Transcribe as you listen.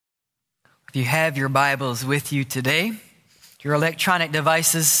If you have your Bibles with you today, your electronic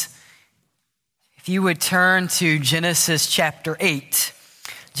devices, if you would turn to Genesis chapter 8.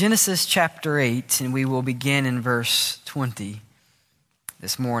 Genesis chapter 8, and we will begin in verse 20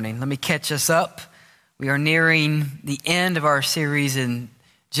 this morning. Let me catch us up. We are nearing the end of our series in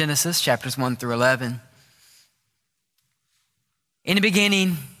Genesis, chapters 1 through 11. In the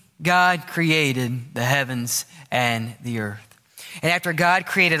beginning, God created the heavens and the earth. And after God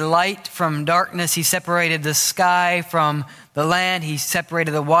created light from darkness, he separated the sky from the land. He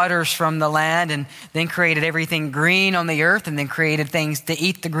separated the waters from the land and then created everything green on the earth and then created things to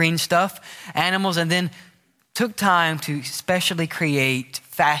eat the green stuff, animals, and then took time to specially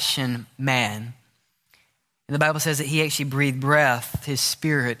fashion man. And the Bible says that he actually breathed breath, his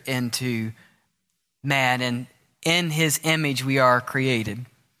spirit, into man, and in his image we are created.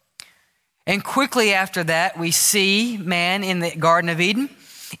 And quickly after that, we see man in the Garden of Eden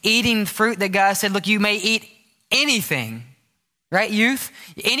eating fruit that God said, look, you may eat anything, right, youth?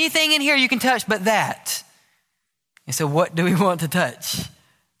 Anything in here you can touch but that. And so what do we want to touch?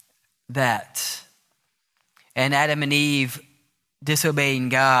 That. And Adam and Eve, disobeying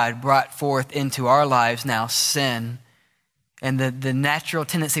God, brought forth into our lives now sin and the natural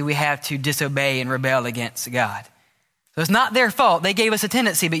tendency we have to disobey and rebel against God. So it's not their fault. They gave us a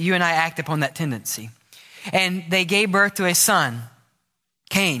tendency, but you and I act upon that tendency. And they gave birth to a son,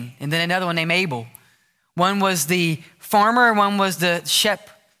 Cain, and then another one named Abel. One was the farmer, one was the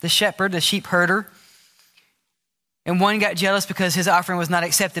shepherd, the sheep herder. And one got jealous because his offering was not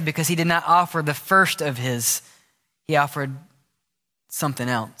accepted because he did not offer the first of his. He offered something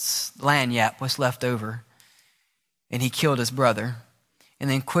else. Lanyap was left over. And he killed his brother. And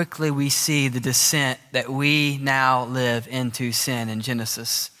then quickly we see the descent that we now live into sin in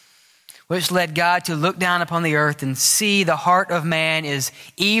Genesis, which led God to look down upon the earth and see the heart of man is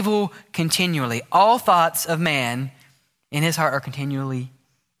evil continually. All thoughts of man in his heart are continually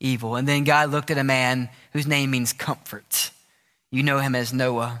evil. And then God looked at a man whose name means comfort. You know him as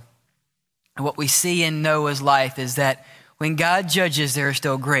Noah. And what we see in Noah's life is that when God judges, there is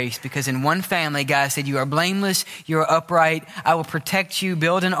still grace, because in one family, God said, you are blameless, you are upright, I will protect you,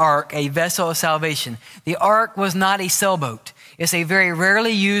 build an ark, a vessel of salvation. The ark was not a sailboat. It's a very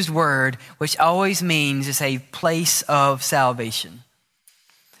rarely used word, which always means it's a place of salvation.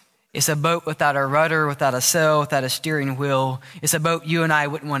 It's a boat without a rudder, without a sail, without a steering wheel. It's a boat you and I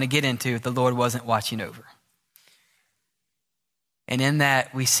wouldn't want to get into if the Lord wasn't watching over. And in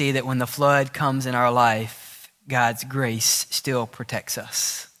that, we see that when the flood comes in our life, God's grace still protects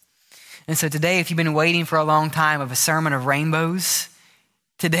us. And so today, if you've been waiting for a long time of a sermon of rainbows,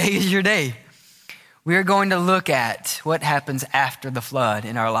 today is your day. We're going to look at what happens after the flood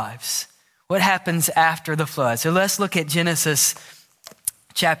in our lives. What happens after the flood? So let's look at Genesis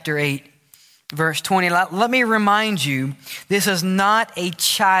chapter 8, verse 20. Let me remind you, this is not a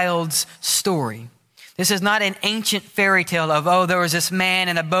child's story. This is not an ancient fairy tale of, there was this man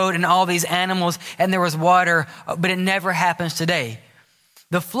in a boat and all these animals and there was water, but it never happens today.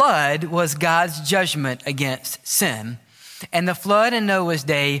 The flood was God's judgment against sin. And the flood in Noah's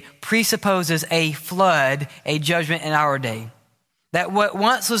day presupposes a flood, a judgment in our day. That what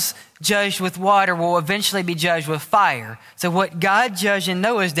once was judged with water will eventually be judged with fire. So what God judged in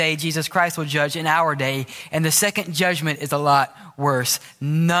Noah's day, Jesus Christ will judge in our day. And the second judgment is a lot worse.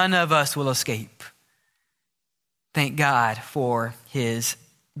 None of us will escape. Thank God for his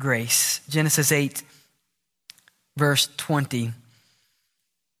grace. Genesis 8, verse 20.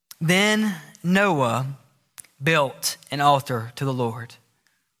 Then Noah built an altar to the Lord.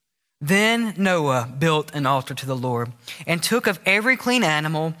 Then Noah built an altar to the Lord and took of every clean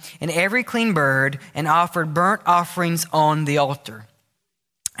animal and every clean bird and offered burnt offerings on the altar.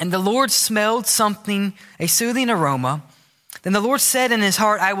 And the Lord smelled something, a soothing aroma. Then the Lord said in his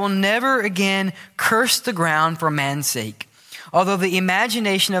heart, I will never again curse the ground for man's sake, although the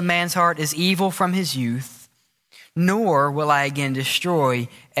imagination of man's heart is evil from his youth, nor will I again destroy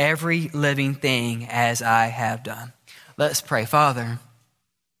every living thing as I have done. Let's pray. Father,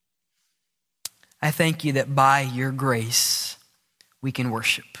 I thank you that by your grace we can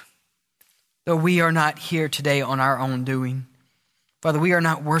worship. Though we are not here today on our own doing, Father, we are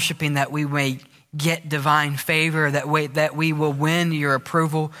not worshiping that we may get divine favor, that we will win your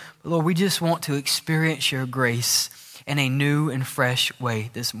approval. But Lord, we just want to experience your grace in a new and fresh way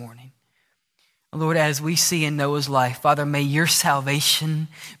this morning. Lord, as we see in Noah's life, Father, may your salvation,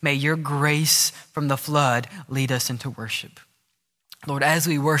 may your grace from the flood lead us into worship. Lord, as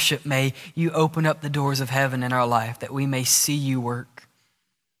we worship, may you open up the doors of heaven in our life that we may see you work,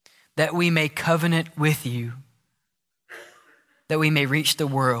 that we may covenant with you, that we may reach the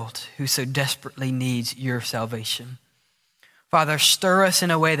world who so desperately needs your salvation. Father, stir us in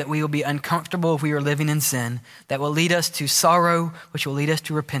a way that we will be uncomfortable if we are living in sin, that will lead us to sorrow, which will lead us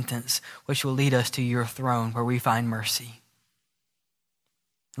to repentance, which will lead us to your throne where we find mercy.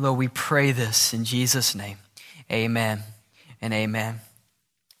 Lord, we pray this in Jesus' name. Amen and amen.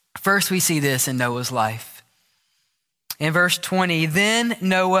 First, we see this in Noah's life. In verse 20, then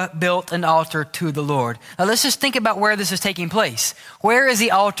Noah built an altar to the Lord. Now let's just think about where this is taking place. Where is the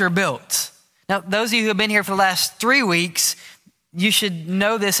altar built? Now, those of you who have been here for the last 3 weeks, you should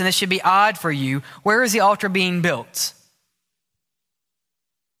know this, and it should be odd for you. Where is the altar being built?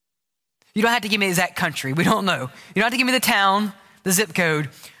 You don't have to give me the exact country. We don't know. You don't have to give me the town, the zip code.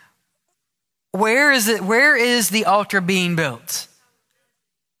 Where is it? Where is the altar being built?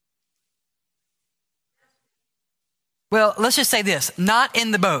 Well, let's just say this. Not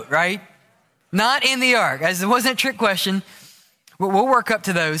in the boat, right? Not in the ark. As it wasn't a trick question. We'll work up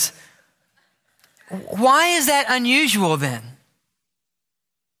to those. Why is that unusual then?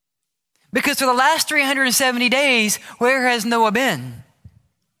 Because for the last 370 days, where has Noah been?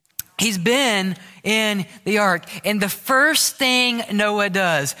 He's been in the ark. And the first thing Noah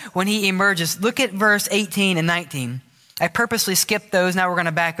does when he emerges, look at verse 18 and 19. I purposely skipped those. Now we're going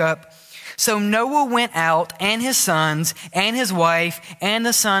to back up. So Noah went out, and his sons and his wife and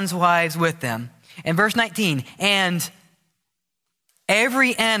the sons' wives with them. And verse 19, and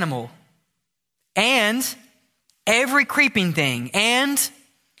every animal and every creeping thing and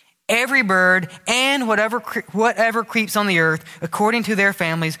every bird and whatever creeps on the earth, according to their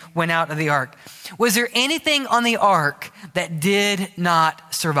families, went out of the ark. Was there anything on the ark that did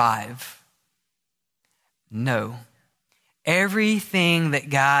not survive? No. Everything that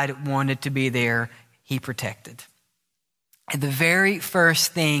God wanted to be there, he protected. And the very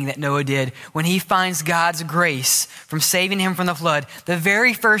first thing that Noah did when he finds God's grace from saving him from the flood, the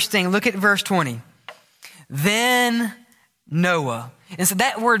very first thing, look at verse 20. Then Noah. And so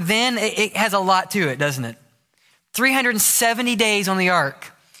that word then, it has a lot to it, doesn't it? 370 days on the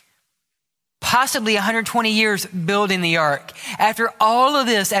ark. Possibly 120 years building the ark. After all of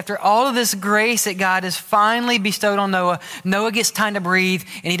this grace that God has finally bestowed on Noah, Noah gets time to breathe,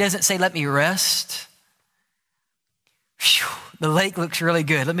 and he doesn't say, let me rest. Whew, the lake looks really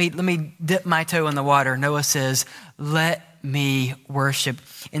good. Let me dip my toe in the water. Noah says, let me worship.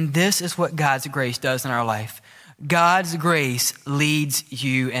 And this is what God's grace does in our life. God's grace leads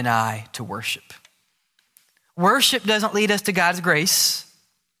you and I to worship. Worship doesn't lead us to God's grace.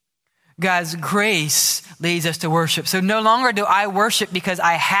 God's grace leads us to worship. So no longer do I worship because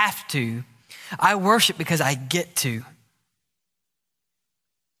I have to. I worship because I get to.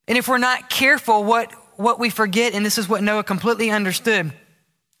 And if we're not careful, what we forget, and this is what Noah completely understood,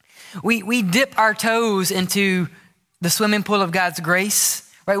 we dip our toes into the swimming pool of God's grace.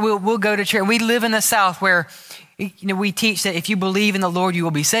 Right? We'll go to church. We live in the South where we teach that if you believe in the Lord, you will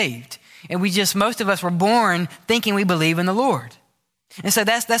be saved. And most of us were born thinking we believe in the Lord. And so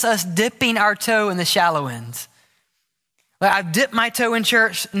that's us dipping our toe in the shallow end. Like, I've dipped my toe in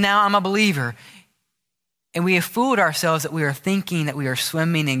church, now I'm a believer. And we have fooled ourselves that we are thinking that we are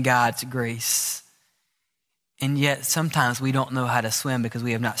swimming in God's grace. And yet sometimes we don't know how to swim because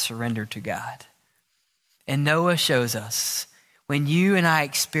we have not surrendered to God. And Noah shows us, when you and I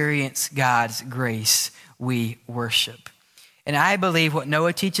experience God's grace, we worship. And I believe what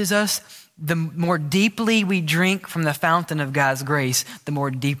Noah teaches us, the more deeply we drink from the fountain of God's grace, the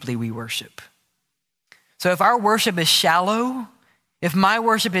more deeply we worship. So if our worship is shallow, if my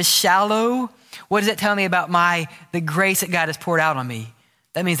worship is shallow, what does it tell me about the grace that God has poured out on me?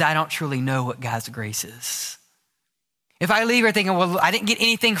 That means I don't truly know what God's grace is. If I leave here thinking, well, I didn't get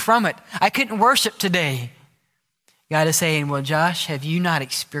anything from it, I couldn't worship today, God is saying, well, Josh, have you not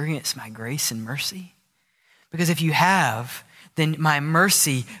experienced my grace and mercy? Because if you have, then my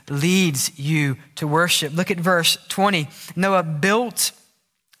mercy leads you to worship. Look at verse 20. Noah built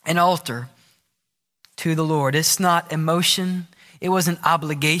an altar to the Lord. It's not emotion. It wasn't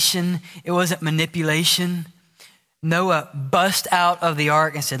obligation. It wasn't manipulation. Noah bust out of the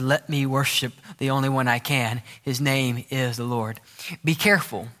ark and said, let me worship the only one I can. His name is the Lord. Be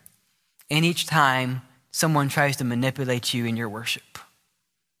careful. And each time someone tries to manipulate you in your worship.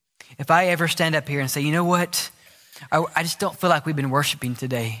 If I ever stand up here and say, you know what? I just don't feel like we've been worshiping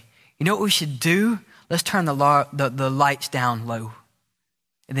today. You know what we should do? Let's turn the lights down low,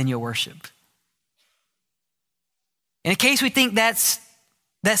 and then you'll worship. In case we think that's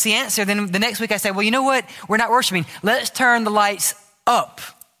the answer, then the next week I say, well, you know what? We're not worshiping. Let's turn the lights up.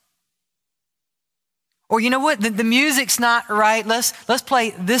 Or you know what? The music's not right. Let's play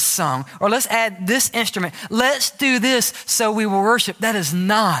this song, or let's add this instrument. Let's do this so we will worship. That is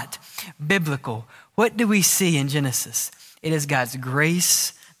not biblical. What do we see in Genesis? It is God's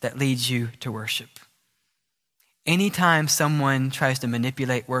grace that leads you to worship. Anytime someone tries to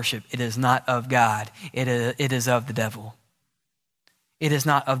manipulate worship, it is not of God. It is of the devil. It is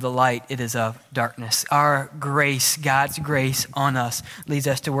not of the light. It is of darkness. Our grace, God's grace on us, leads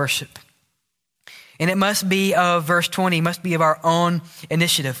us to worship. And it must be of, verse 20, must be of our own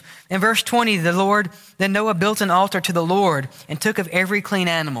initiative. In verse 20, then Noah built an altar to the Lord and took of every clean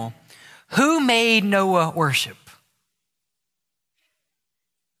animal. Who made Noah worship?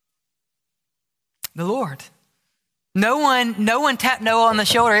 The Lord. No one tapped Noah on the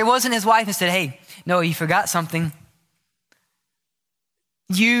shoulder. It wasn't his wife and said, hey, Noah, you forgot something.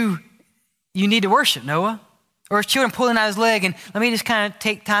 You need to worship, Noah. Or his children pulling out his leg. And let me just kind of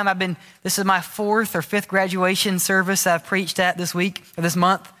take time. This is my 4th or 5th graduation service I've preached at this week or this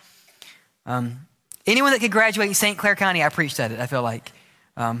month. Anyone that could graduate in St. Clair County, I preached at it, I feel like.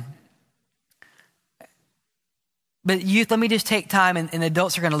 But youth, let me just take time, and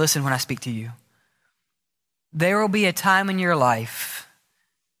adults are going to listen when I speak to you. There will be a time in your life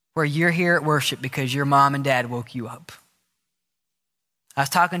where you're here at worship because your mom and dad woke you up. I was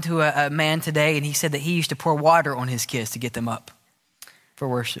talking to a man today, and he said that he used to pour water on his kids to get them up for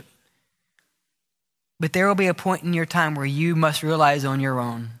worship. But there will be a point in your time where you must realize on your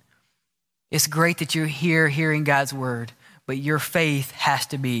own, it's great that you're here hearing God's word, but your faith has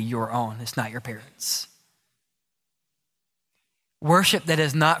to be your own. It's not your parents'. Worship that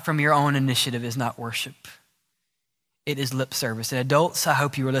is not from your own initiative is not worship. It is lip service. And adults, I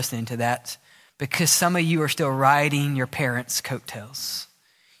hope you were listening to that, because some of you are still riding your parents' coattails.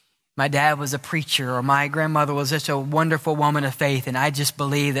 My dad was a preacher, or my grandmother was such a wonderful woman of faith, and I just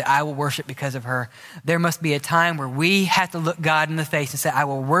believe that I will worship because of her. There must be a time where we have to look God in the face and say, I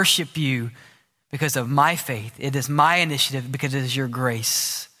will worship you because of my faith. It is my initiative because it is your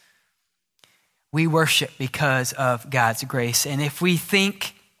grace. We worship because of God's grace. And if we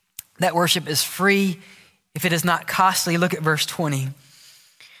think that worship is free, if it is not costly, look at verse 20.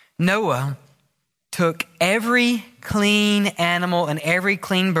 Noah took every clean animal and every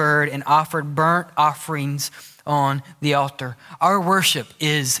clean bird and offered burnt offerings on the altar. Our worship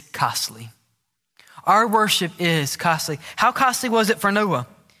is costly. Our worship is costly. How costly was it for Noah?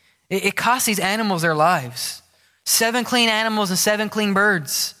 It cost these animals their lives. 7 clean animals and 7 clean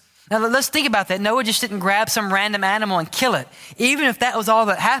birds. Now let's think about that. Noah just didn't grab some random animal and kill it. Even if that was all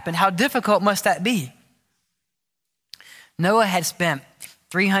that happened, how difficult must that be? Noah had spent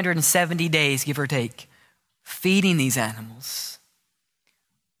 370 days, give or take, feeding these animals,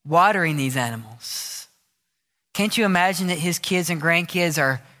 watering these animals. Can't you imagine that his kids and grandkids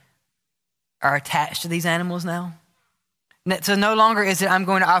are attached to these animals now? So no longer is it, I'm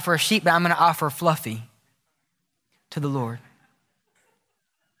going to offer a sheep, but I'm going to offer Fluffy to the Lord.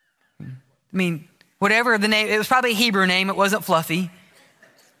 I mean, whatever the name, it was probably a Hebrew name. It wasn't Fluffy.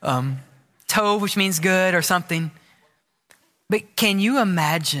 Tov, which means good or something. But can you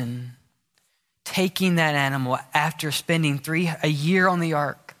imagine taking that animal after spending a year on the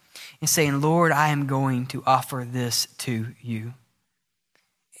ark and saying, Lord, I am going to offer this to you.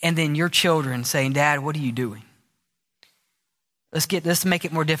 And then your children saying, Dad, what are you doing? Let's make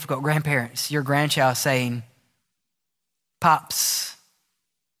it more difficult. Grandparents, your grandchild saying, Pops,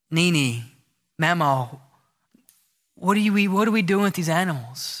 Nini, Mama, what are we doing with these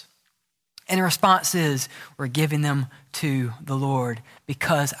animals? And the response is, we're giving them to the Lord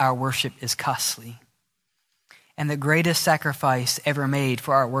because our worship is costly. And the greatest sacrifice ever made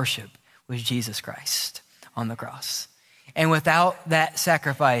for our worship was Jesus Christ on the cross. And without that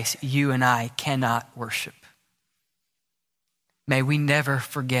sacrifice, you and I cannot worship. May we never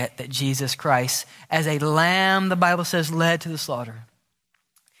forget that Jesus Christ, as a lamb, the Bible says, led to the slaughter,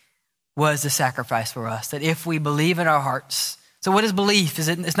 was the sacrifice for us. That if we believe in our hearts. So what is belief?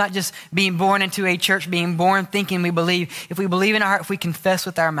 It's not just being born into a church, being born thinking we believe. If we believe in our heart, if we confess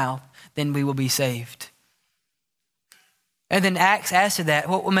with our mouth, then we will be saved. And then Acts asks that,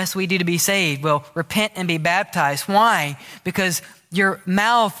 what must we do to be saved? Well, repent and be baptized. Why? Because your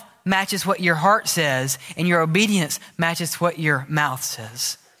mouth matches what your heart says, and your obedience matches what your mouth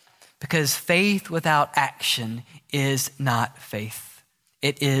says. Because faith without action is not faith.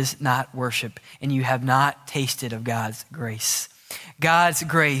 It is not worship, and you have not tasted of God's grace. God's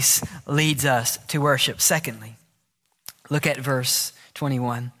grace leads us to worship. Secondly, look at verse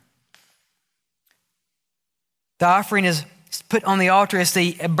 21. The offering is put on the altar as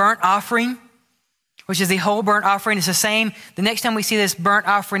the burnt offering, which is the whole burnt offering. It's the same. The next time we see this burnt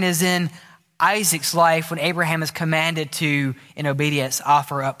offering is in Isaac's life when Abraham is commanded to, in obedience,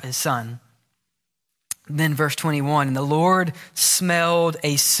 offer up his son. Then verse 21, and the Lord smelled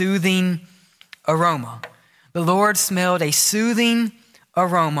a soothing aroma. The Lord smelled a soothing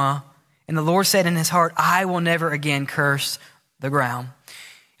aroma, and the Lord said in his heart, I will never again curse the ground.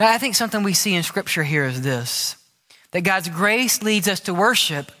 Now, I think something we see in Scripture here is this, that God's grace leads us to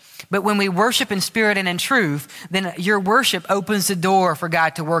worship, but when we worship in spirit and in truth, then your worship opens the door for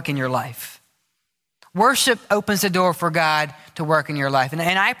God to work in your life. Worship opens the door for God to work in your life. And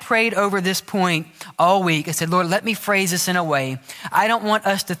I prayed over this point all week. I said, Lord, let me phrase this in a way. I don't want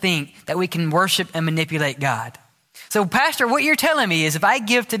us to think that we can worship and manipulate God. So, Pastor, what you're telling me is if I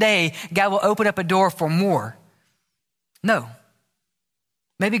give today, God will open up a door for more. No.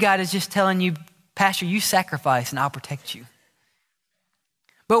 Maybe God is just telling you, Pastor, you sacrifice and I'll protect you.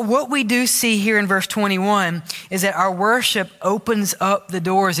 But what we do see here in verse 21 is that our worship opens up the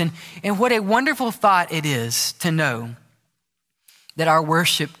doors. And what a wonderful thought it is to know that our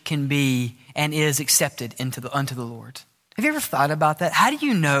worship can be and is accepted unto the Lord. Have you ever thought about that? How do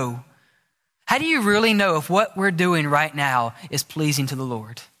you know? How do you really know if what we're doing right now is pleasing to the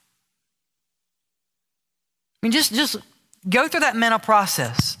Lord? I mean, just go through that mental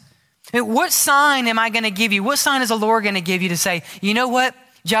process. I mean, what sign am I going to give you? What sign is the Lord going to give you to say, you know what?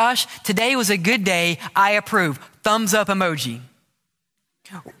 Josh, today was a good day. I approve. Thumbs up emoji.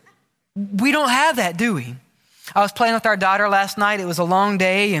 We don't have that, do we? I was playing with our daughter last night. It was a long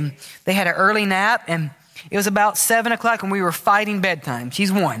day and they had an early nap and it was about 7:00 and we were fighting bedtime.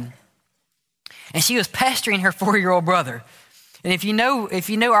 She's 1. And she was pestering her 4-year-old brother. And if you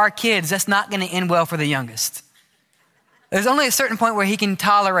know our kids, that's not going to end well for the youngest. There's only a certain point where he can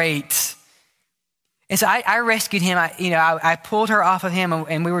tolerate. And so I rescued him. I pulled her off of him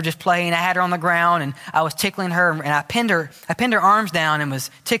and we were just playing. I had her on the ground and I was tickling her and I pinned her arms down and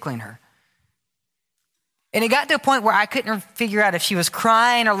was tickling her. And it got to a point where I couldn't figure out if she was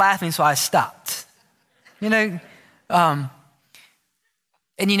crying or laughing, so I stopped. And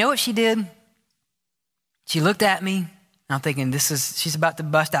you know what she did? She looked at me and I'm thinking, she's about to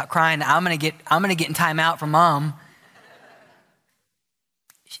bust out crying. I'm gonna get in timeout from mom.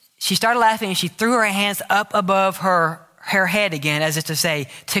 She started laughing and she threw her hands up above her head again as if to say,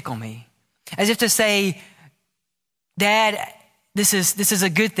 tickle me. As if to say, Dad, this is a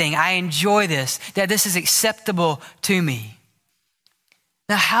good thing. I enjoy this. Dad, this is acceptable to me.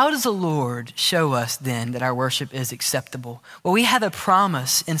 Now, how does the Lord show us then that our worship is acceptable? Well, we have a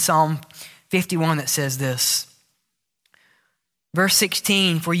promise in Psalm 51 that says this. Verse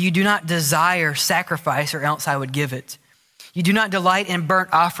 16, for you do not desire sacrifice or else I would give it. You do not delight in burnt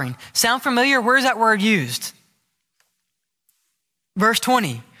offering. Sound familiar? Where's that word used? Verse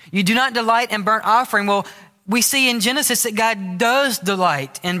 20, you do not delight in burnt offering. Well, we see in Genesis that God does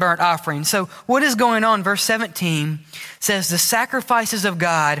delight in burnt offering. So what is going on? Verse 17 says, the sacrifices of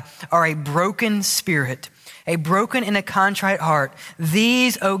God are a broken spirit, a broken and a contrite heart.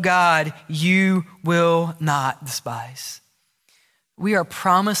 These, O God, you will not despise. We are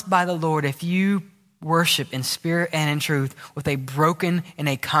promised by the Lord, if you worship in spirit and in truth with a broken and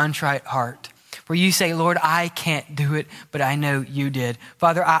a contrite heart, where you say, Lord, I can't do it, but I know you did.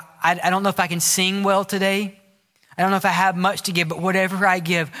 Father, I don't know if I can sing well today. I don't know if I have much to give, but whatever I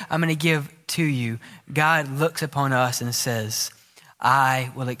give, I'm going to give to you. God looks upon us and says,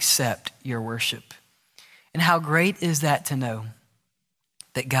 I will accept your worship. And how great is that to know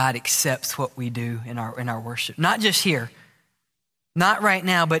that God accepts what we do in our worship, not just here, not right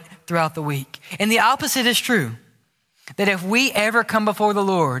now, but throughout the week. And the opposite is true. That if we ever come before the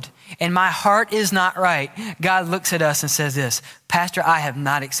Lord and my heart is not right, God looks at us and says this, Pastor, I have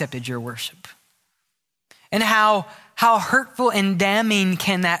not accepted your worship. And how hurtful and damning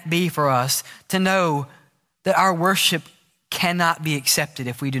can that be for us to know that our worship cannot be accepted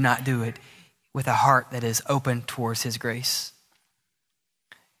if we do not do it with a heart that is open towards his grace.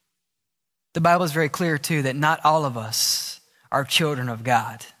 The Bible is very clear too that not all of us are children of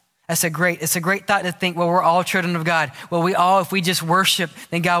God. It's a great thought to think, well, we're all children of God. Well, if we just worship,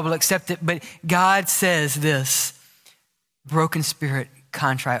 then God will accept it. But God says this, broken spirit,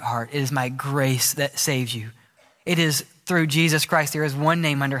 contrite heart. It is my grace that saves you. It is through Jesus Christ. There is one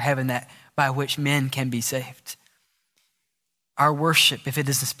name under heaven by which men can be saved. Our worship, if it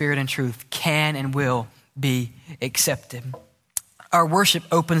is in spirit and truth, can and will be accepted. Our worship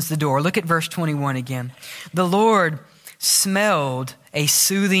opens the door. Look at verse 21 again. The Lord smelled a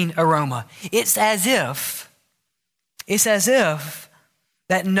soothing aroma. It's as if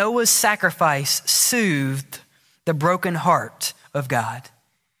that Noah's sacrifice soothed the broken heart of God.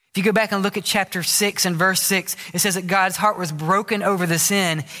 If you go back and look at chapter 6 and verse 6, it says that God's heart was broken over the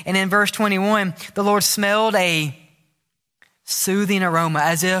sin. And in verse 21, the Lord smelled a soothing aroma,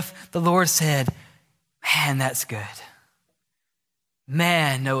 as if the Lord said, man, that's good.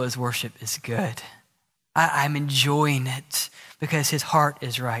 Man, Noah's worship is good. I'm enjoying it because his heart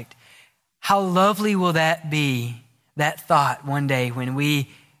is right. How lovely will that be, that thought one day when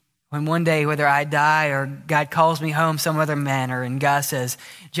one day, whether I die or God calls me home some other manner, and God says,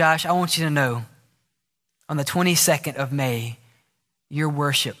 Josh, I want you to know, on the 22nd of May, your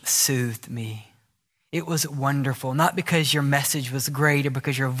worship soothed me. It was wonderful, not because your message was great or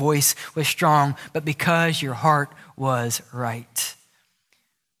because your voice was strong, but because your heart was right.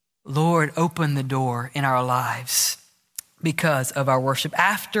 Lord, open the door in our lives because of our worship.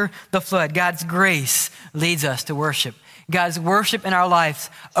 After the flood, God's grace leads us to worship. God's worship in our lives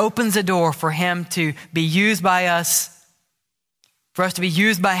opens the door for him to be used by us, for us to be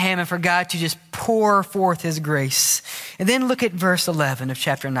used by him, and for God to just pour forth his grace. And then look at verse 11 of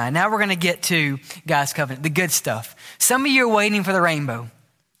chapter 9. Now we're going to get to God's covenant, the good stuff. Some of you are waiting for the rainbow.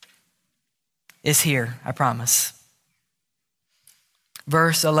 It's here, I promise.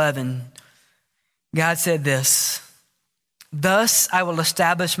 Verse 11, God said this, thus I will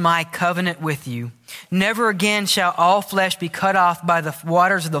establish my covenant with you. Never again shall all flesh be cut off by the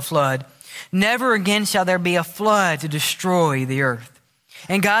waters of the flood. Never again shall there be a flood to destroy the earth.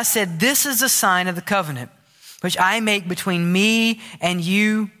 And God said, this is the sign of the covenant, which I make between me and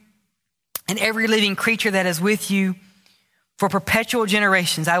you and every living creature that is with you for perpetual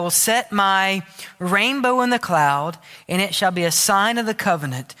generations. I will set my rainbow in the cloud, and it shall be a sign of the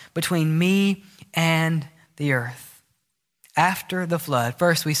covenant between me and the earth. After the flood,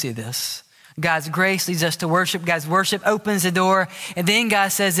 first we see this. God's grace leads us to worship. God's worship opens the door. And then God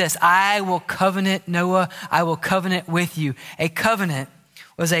says this, I will covenant, Noah, I will covenant with you. A covenant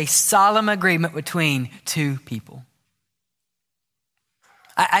was a solemn agreement between two people.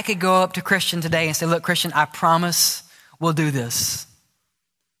 I could go up to Christian today and say, look, Christian, I promise we'll do this.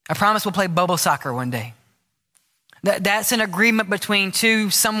 I promise we'll play bubble soccer one day. That's an agreement between two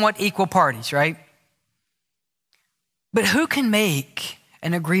somewhat equal parties, right? But who can make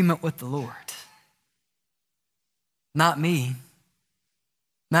an agreement with the Lord? Not me.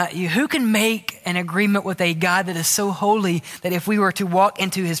 Not you. Who can make an agreement with a God that is so holy that if we were to walk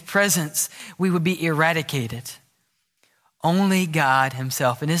into his presence, we would be eradicated? Only God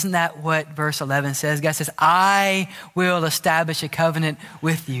himself. And isn't that what verse 11 says? God says, I will establish a covenant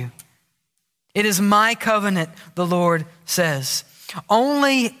with you. It is my covenant, the Lord says.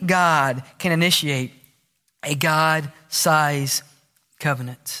 Only God can initiate a God-sized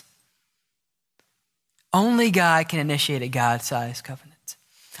covenant. Only God can initiate a God-sized covenant.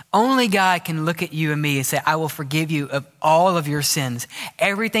 Only God can look at you and me and say, I will forgive you of all of your sins,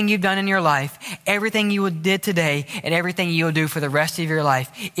 everything you've done in your life, everything you did today, and everything you will do for the rest of your life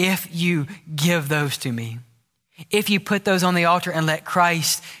if you give those to me. If you put those on the altar and let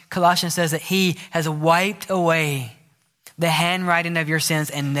Christ, Colossians says that he has wiped away the handwriting of your sins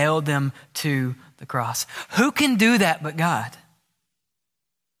and nailed them to the cross. Who can do that but God?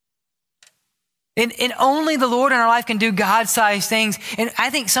 And only the Lord in our life can do God-sized things. And I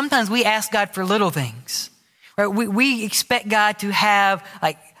think sometimes we ask God for little things. Right? We expect God to have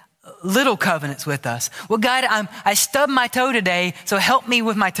like little covenants with us. Well, God, I stubbed my toe today, so help me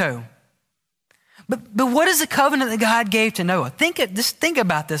with my toe. But what is the covenant that God gave to Noah? Just think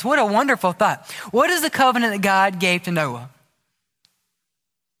about this. What a wonderful thought. What is the covenant that God gave to Noah?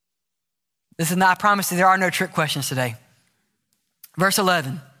 This is not, I promise you, there are no trick questions today. Verse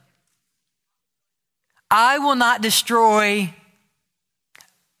 11. I will not destroy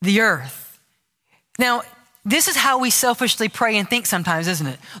the earth. Now, this is how we selfishly pray and think sometimes, isn't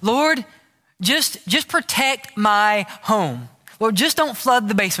it? Lord, just protect my home. Lord, just don't flood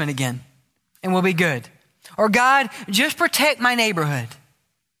the basement again and we'll be good. Or God, just protect my neighborhood.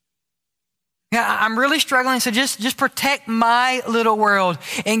 Yeah, I'm really struggling, so just protect my little world.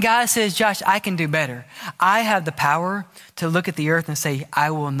 And God says, Josh, I can do better. I have the power to look at the earth and say,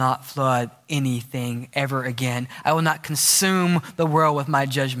 I will not flood anything ever again. I will not consume the world with my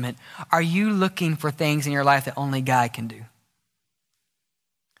judgment. Are you looking for things in your life that only God can do?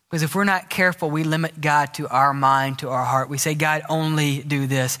 Because if we're not careful, we limit God to our mind, to our heart. We say, God, only do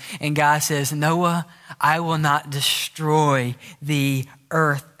this. And God says, Noah, I will not destroy the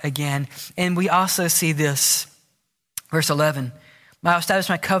earth again. And we also see this, verse 11, I will establish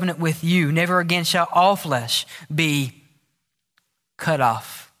my covenant with you. Never again shall all flesh be cut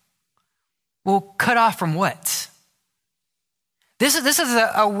off. Well, cut off from what? This is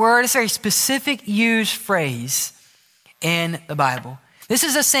a word, it's a very specific used phrase in the Bible. This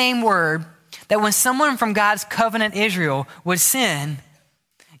is the same word that when someone from God's covenant Israel would sin,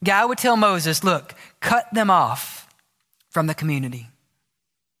 God would tell Moses, look, cut them off from the community.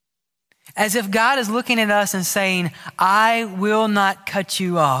 As if God is looking at us and saying, I will not cut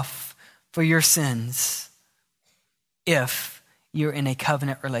you off for your sins if you're in a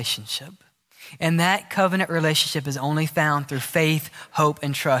covenant relationship. And that covenant relationship is only found through faith, hope,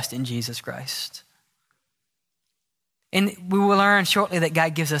 and trust in Jesus Christ. And we will learn shortly that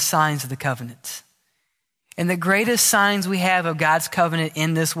God gives us signs of the covenant. And the greatest signs we have of God's covenant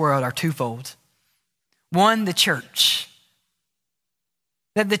in this world are twofold. One, the church.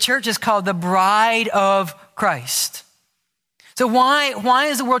 That the church is called the bride of Christ. So why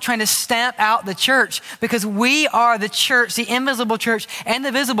is the world trying to stamp out the church? Because we are the church, the invisible church and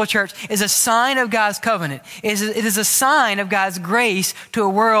the visible church is a sign of God's covenant. It is a sign of God's grace to a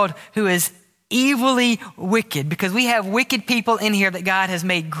world who is evilly wicked, because we have wicked people in here that God has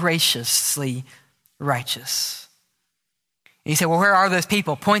made graciously righteous. And you say, well, where are those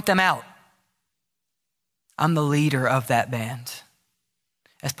people? Point them out. I'm the leader of that band.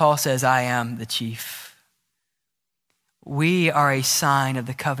 As Paul says, I am the chief. We are a sign of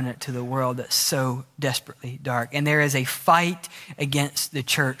the covenant to the world that's so desperately dark. And there is a fight against the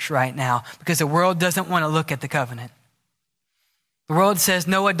church right now because the world doesn't want to look at the covenant. The world says,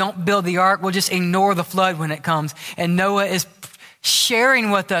 Noah, don't build the ark. We'll just ignore the flood when it comes. And Noah is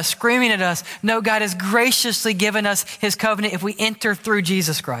sharing with us, screaming at us, no, God has graciously given us his covenant if we enter through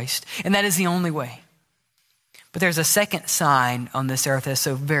Jesus Christ. And that is the only way. But there's a second sign on this earth that's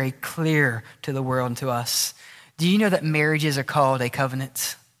so very clear to the world and to us. Do you know that marriages are called a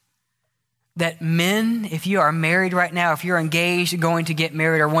covenant? That men, if you are married right now, if you're engaged, going to get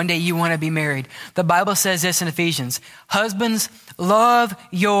married, or one day you want to be married, the Bible says this in Ephesians, husbands, love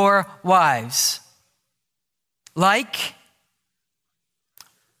your wives like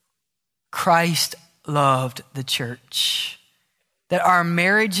Christ loved the church. That our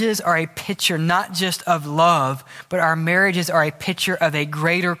marriages are a picture not just of love, but our marriages are a picture of a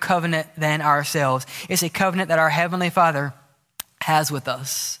greater covenant than ourselves. It's a covenant that our Heavenly Father has with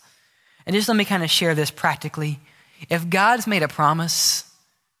us. And just let me kind of share this practically. If God's made a promise,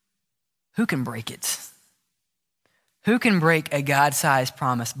 who can break it? Who can break a God-sized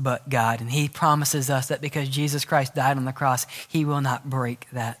promise but God? And he promises us that because Jesus Christ died on the cross, he will not break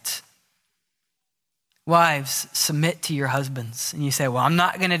that. Wives, submit to your husbands. And you say, well, I'm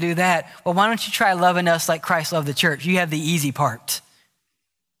not going to do that. Well, why don't you try loving us like Christ loved the church? You have the easy part.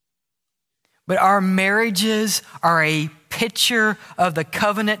 But our marriages are a picture of the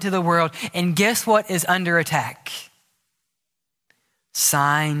covenant to the world. And guess what is under attack?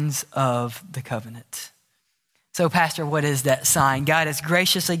 Signs of the covenant. So, Pastor, what is that sign? God has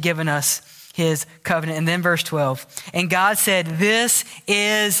graciously given us his covenant. And then verse 12. And God said, this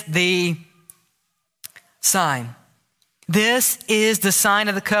is the sign. This is the sign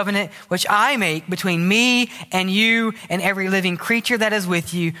of the covenant which I make between me and you and every living creature that is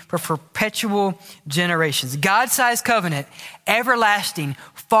with you for perpetual generations. God-sized covenant, everlasting,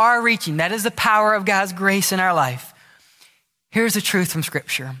 far-reaching. That is the power of God's grace in our life. Here's the truth from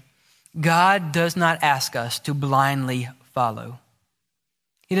Scripture. God does not ask us to blindly follow.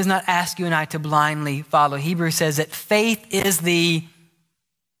 He does not ask you and I to blindly follow. Hebrews says that faith is the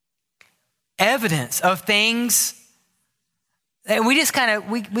evidence of things. And we just kind of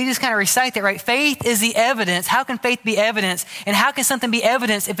recite that, right? Faith is the evidence. How can faith be evidence? And how can something be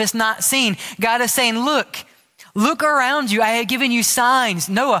evidence if it's not seen? God is saying, look around you. I have given you signs.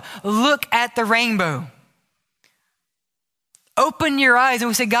 Noah, look at the rainbow. Open your eyes. And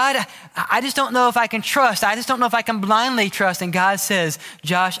we say, God, I just don't know if I can trust. I just don't know if I can blindly trust. And God says,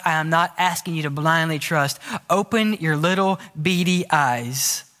 Josh, I am not asking you to blindly trust. Open your little beady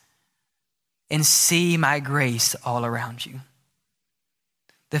eyes and see my grace all around you.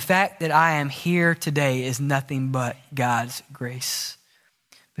 The fact that I am here today is nothing but God's grace,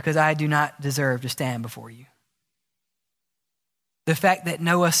 because I do not deserve to stand before you. The fact that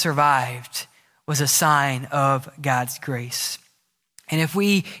Noah survived was a sign of God's grace. And if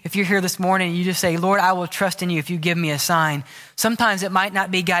you're here this morning and you just say, Lord, I will trust in you if you give me a sign. Sometimes it might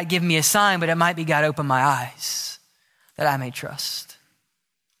not be God give me a sign, but it might be God open my eyes that I may trust.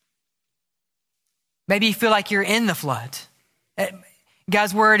 Maybe you feel like you're in the flood.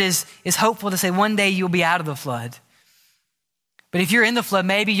 God's word is hopeful to say one day you'll be out of the flood. But if you're in the flood,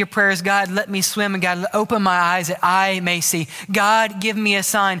 maybe your prayer is, God, let me swim, and God, open my eyes that I may see. God, give me a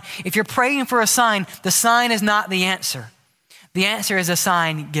sign. If you're praying for a sign, the sign is not the answer. The answer is a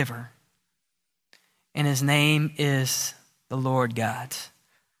sign giver. And his name is the Lord God.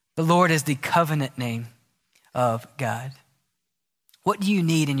 The Lord is the covenant name of God. What do you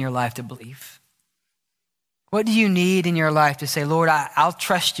need in your life to believe? What do you need in your life to say, Lord, I'll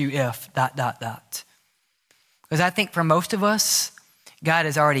trust you if ... Because I think for most of us, God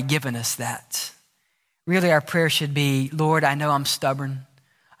has already given us that. Really, our prayer should be, Lord, I know I'm stubborn.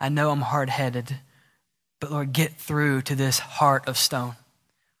 I know I'm hard-headed. But Lord, get through to this heart of stone.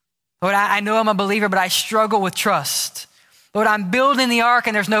 Lord, I know I'm a believer, but I struggle with trust. Lord, I'm building the ark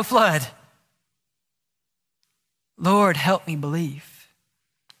and there's no flood. Lord, help me believe.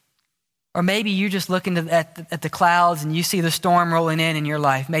 Or maybe you're just looking at the clouds and you see the storm rolling in your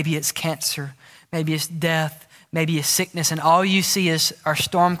life. Maybe it's cancer. Maybe it's death. Maybe it's sickness. And all you see are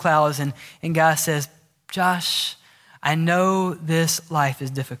storm clouds. And God says, Josh, I know this life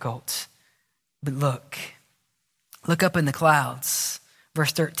is difficult. But look up in the clouds.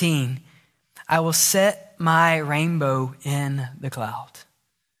 Verse 13, I will set my rainbow in the cloud.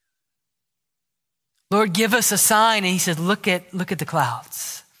 Lord, give us a sign. And he says, look at the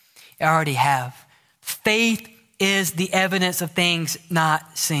clouds. I already have. Faith is the evidence of things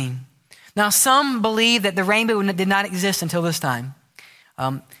not seen. Now, some believe that the rainbow did not exist until this time.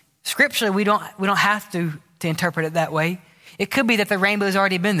 Scripturally, we don't have to interpret it that way. It could be that the rainbow has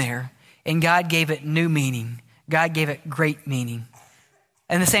already been there and God gave it new meaning. God gave it great meaning.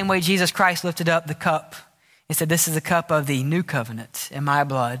 In the same way, Jesus Christ lifted up the cup and said, this is the cup of the new covenant in my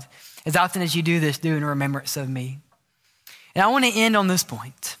blood. As often as you do this, do in remembrance of me. And I want to end on this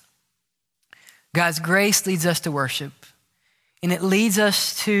point. God's grace leads us to worship. And it leads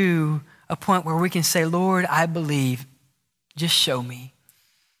us to a point where we can say, Lord, I believe. Just show me.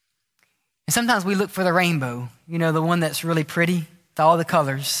 And sometimes we look for the rainbow, the one that's really pretty, with all the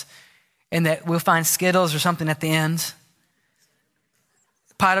colors, and that we'll find Skittles or something at the end.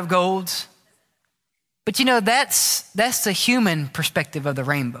 Pot of gold. But that's the human perspective of the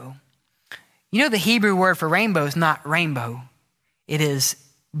rainbow. The Hebrew word for rainbow is not rainbow. It is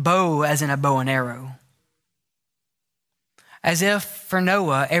bow, as in a bow and arrow. As if for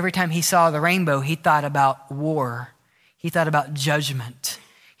Noah, every time he saw the rainbow, he thought about war. He thought about judgment.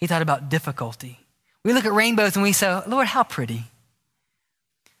 He thought about difficulty. We look at rainbows and we say, Lord, how pretty.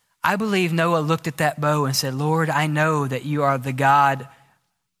 I believe Noah looked at that bow and said, Lord, I know that you are the God.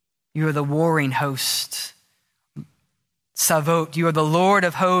 You are the warring host. Savot, you are the Lord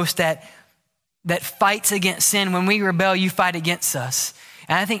of hosts that fights against sin. When we rebel, you fight against us.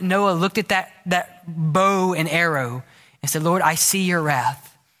 And I think Noah looked at that bow and arrow and said, Lord, I see your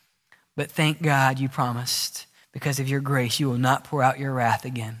wrath, but thank God you promised, because of your grace, you will not pour out your wrath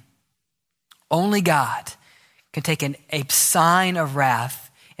again. Only God can take a sign of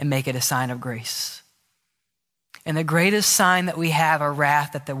wrath and make it a sign of grace. And the greatest sign that we have of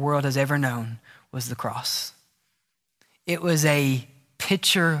wrath that the world has ever known was the cross. It was a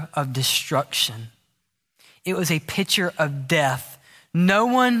picture of destruction. It was a picture of death. No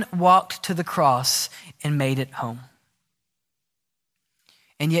one walked to the cross and made it home.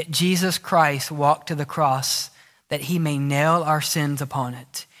 And yet Jesus Christ walked to the cross that he may nail our sins upon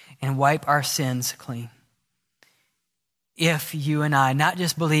it and wipe our sins clean. If you and I not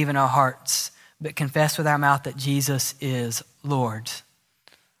just believe in our hearts, but confess with our mouth that Jesus is Lord.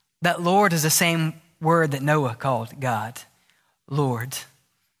 That Lord is the same word that Noah called God, Lord.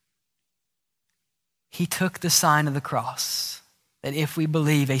 He took the sign of the cross, that if we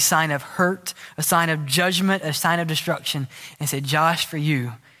believe, a sign of hurt, a sign of judgment, a sign of destruction, and said, Josh, for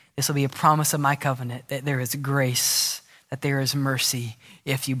you, this will be a promise of my covenant, that there is grace, that there is mercy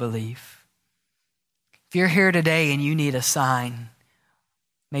if you believe. If you're here today and you need a sign,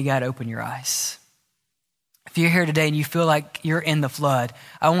 may God open your eyes. If you're here today and you feel like you're in the flood,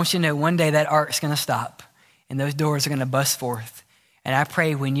 I want you to know one day that ark's going to stop and those doors are going to bust forth. And I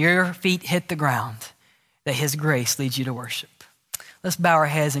pray when your feet hit the ground that his grace leads you to worship. Let's bow our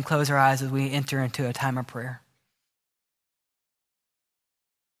heads and close our eyes as we enter into a time of prayer.